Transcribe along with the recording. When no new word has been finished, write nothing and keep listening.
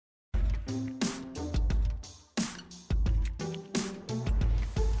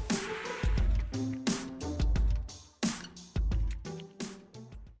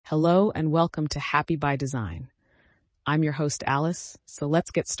Hello and welcome to Happy by Design. I'm your host, Alice, so let's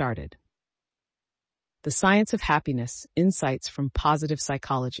get started. The Science of Happiness, Insights from Positive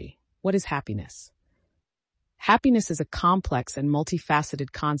Psychology. What is happiness? Happiness is a complex and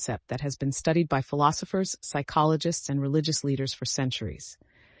multifaceted concept that has been studied by philosophers, psychologists, and religious leaders for centuries.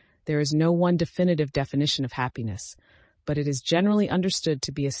 There is no one definitive definition of happiness, but it is generally understood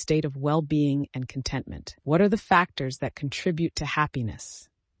to be a state of well-being and contentment. What are the factors that contribute to happiness?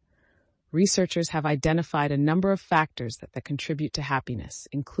 Researchers have identified a number of factors that contribute to happiness,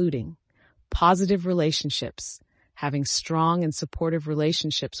 including positive relationships. Having strong and supportive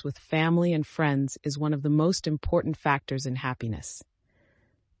relationships with family and friends is one of the most important factors in happiness.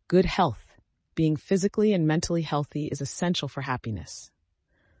 Good health. Being physically and mentally healthy is essential for happiness.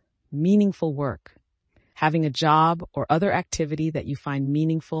 Meaningful work. Having a job or other activity that you find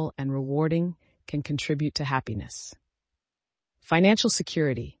meaningful and rewarding can contribute to happiness. Financial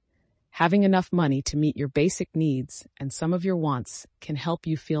security. Having enough money to meet your basic needs and some of your wants can help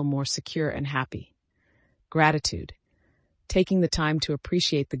you feel more secure and happy. Gratitude. Taking the time to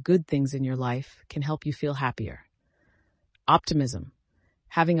appreciate the good things in your life can help you feel happier. Optimism.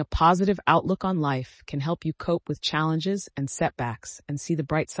 Having a positive outlook on life can help you cope with challenges and setbacks and see the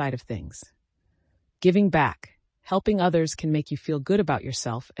bright side of things. Giving back. Helping others can make you feel good about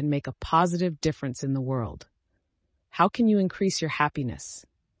yourself and make a positive difference in the world. How can you increase your happiness?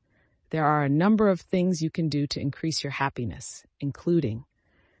 There are a number of things you can do to increase your happiness, including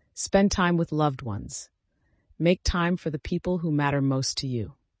spend time with loved ones. Make time for the people who matter most to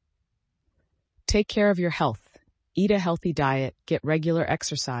you. Take care of your health. Eat a healthy diet, get regular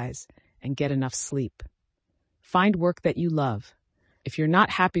exercise, and get enough sleep. Find work that you love. If you're not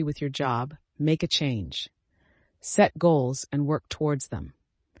happy with your job, make a change. Set goals and work towards them.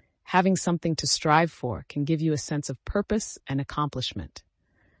 Having something to strive for can give you a sense of purpose and accomplishment.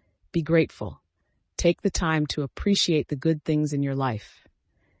 Be grateful. Take the time to appreciate the good things in your life.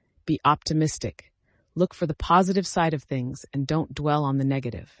 Be optimistic. Look for the positive side of things and don't dwell on the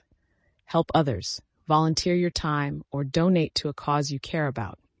negative. Help others. Volunteer your time or donate to a cause you care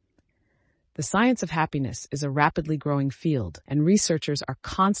about. The science of happiness is a rapidly growing field, and researchers are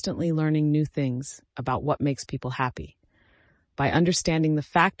constantly learning new things about what makes people happy. By understanding the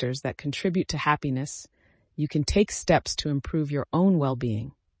factors that contribute to happiness, you can take steps to improve your own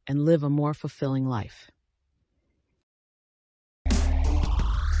well-being and live a more fulfilling life.